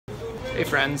Hey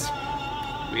friends,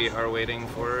 we are waiting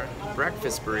for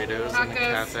breakfast burritos in the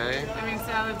cafe.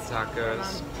 Salads.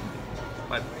 Tacos.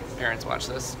 My parents watch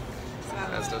this,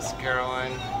 as does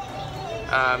Caroline.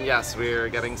 Yes, we're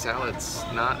getting salads,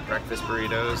 not breakfast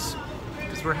burritos,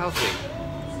 because we're healthy.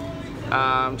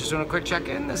 Just doing a quick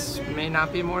check-in. This may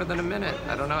not be more than a minute.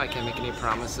 I don't know, I can't make any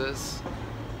promises.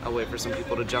 I'll wait for some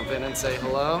people to jump in and say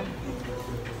hello.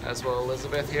 As well,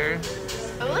 Elizabeth here.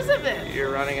 Elizabeth!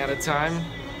 You're running out of time.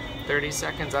 30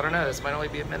 seconds, I don't know, this might only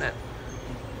be a minute.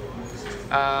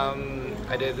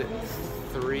 I did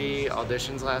 3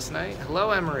 auditions last night.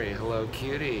 Hello Emery, hello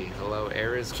Cutie, hello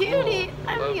Air is Cool. Cutie!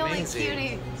 Hello, I'm the only Maisie.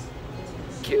 cutie.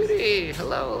 Cutie,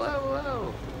 hello, hello,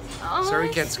 hello. Oh, Sorry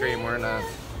we can't scream, we're in a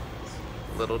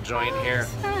little joint here.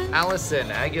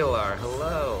 Allison Aguilar,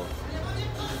 hello.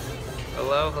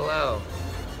 Hello, hello.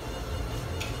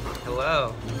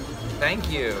 Hello.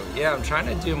 Thank you. Yeah, I'm trying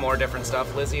to do more different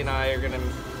stuff. Lizzie and I are gonna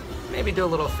maybe do a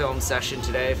little film session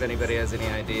today if anybody has any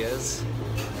ideas.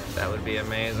 That would be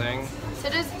amazing. So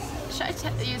should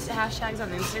I use hashtags on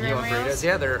Instagram You want burritos? Reels?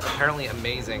 Yeah, they're apparently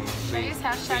amazing. Should I use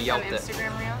hashtags on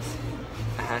Instagram Reels?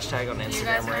 A hashtag on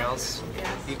Instagram Reels?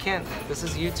 Yeah. You can't, this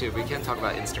is YouTube, we can't talk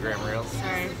about Instagram Reels.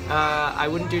 Sorry. I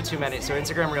wouldn't do too many. So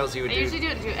Instagram Reels you would I do... usually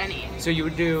do any. So you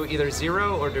would do either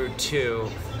 0 or do 2.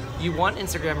 You want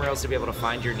Instagram Reels to be able to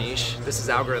find your niche. This is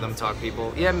algorithm talk,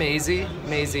 people. Yeah, Maisie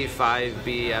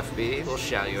 5BFB will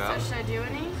shout you out. So should I do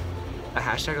any? A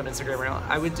hashtag on Instagram Reel?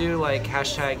 I would do like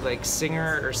hashtag like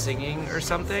singer or singing or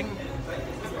something.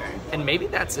 And maybe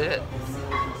that's it.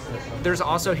 There's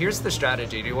also, here's the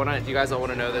strategy. Do you guys all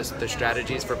want to know the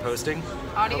strategies for posting?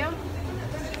 Audio?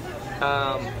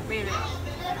 Maybe.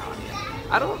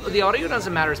 The audio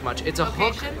doesn't matter as much. It's a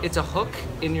Location? hook. It's a hook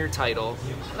in your title.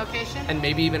 Location? And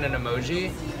maybe even an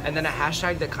emoji, and then a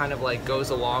hashtag that kind of like goes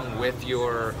along with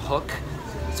your hook,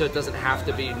 so it doesn't have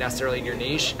to be necessarily in your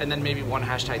niche, and then maybe one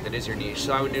hashtag that is your niche.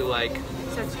 So I would do like,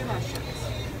 So 2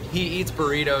 hashtags. he eats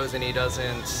burritos and he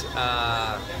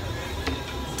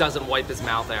doesn't wipe his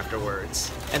mouth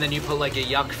afterwards, and then you put like a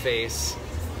yuck face,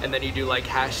 and then you do like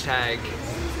hashtag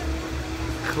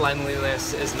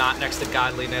cleanliness is not next to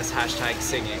godliness, hashtag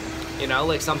singing, you know,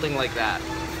 like something like that.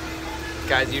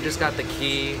 Guys, you just got the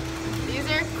key These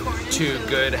are corn to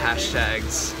good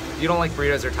hashtags. You don't like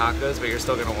burritos or tacos, but you're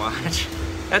still gonna watch.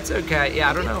 That's okay.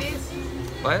 Yeah, I don't know.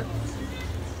 What?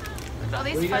 Look at all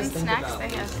these fun snacks they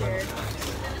have here.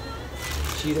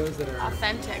 Cheetos that are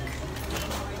Authentic.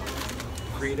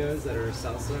 Fritos that are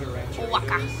salsa or rancho.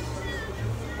 Waka.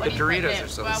 What do you put Doritos in? are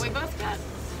so Well, we both got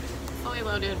fully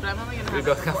loaded, but I'm only gonna have We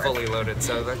both got 4. fully loaded,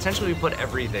 so essentially we put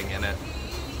everything in it.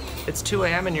 It's 2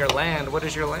 a.m. in your land. What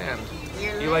is your land?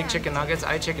 You like chicken nuggets?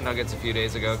 I had chicken nuggets a few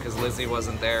days ago because Lizzie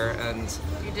wasn't there, and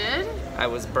You did? I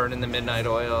was burning the midnight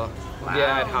oil. Wow.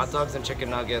 Yeah, I had hot dogs and chicken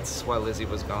nuggets while Lizzie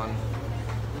was gone.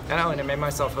 And I made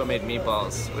myself homemade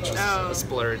meatballs, which was a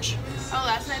splurge. Oh,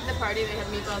 last night at the party they had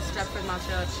meatballs stuffed with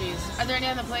mozzarella cheese. Are there any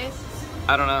on the plate?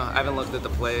 I don't know. I haven't looked at the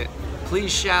plate.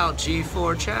 Please shout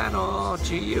G4 channel,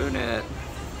 G unit.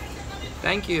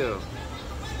 Thank you.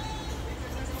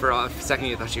 For a second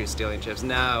you thought she was stealing chips.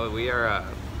 No, we are,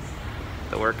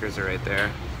 the workers are right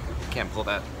there. Can't pull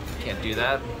that, can't do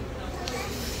that.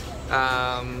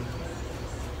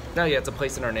 No, yeah, it's a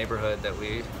place in our neighborhood that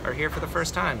we are here for the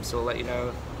first time, so we'll let you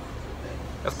know.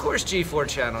 Of course, G4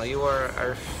 channel, you are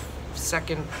our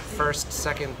second,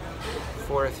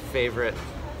 4th favorite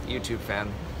YouTube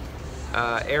fan.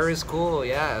 Air is cool,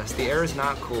 yes. The air is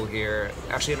not cool here.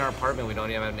 Actually, in our apartment, we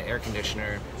don't even have an air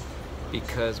conditioner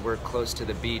because we're close to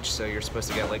the beach, so you're supposed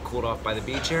to get like cooled off by the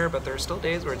beach air, but there are still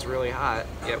days where it's really hot,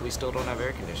 yet we still don't have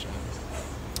air conditioning.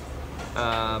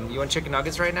 You want chicken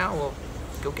nuggets right now? Well,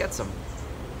 go get some.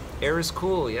 Air is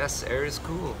cool, yes, air is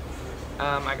cool.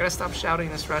 I gotta stop shouting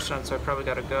in this restaurant, so I probably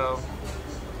gotta go.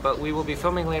 But we will be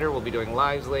filming later, we'll be doing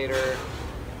lives later.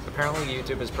 Apparently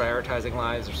YouTube is prioritizing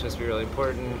lives, they're supposed to be really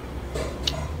important.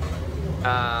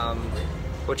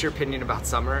 What's your opinion about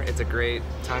summer? It's a great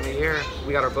time of year.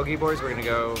 We got our boogie boards, we're gonna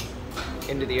go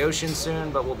into the ocean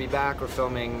soon, but we'll be back, we're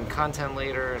filming content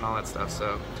later and all that stuff,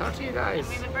 so talk to you guys.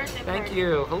 Thank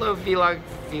you. Hello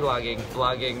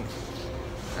vlogging.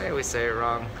 I always say it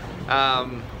wrong.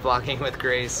 Vlogging with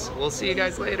Grace. We'll see you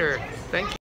guys later. Thank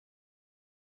you.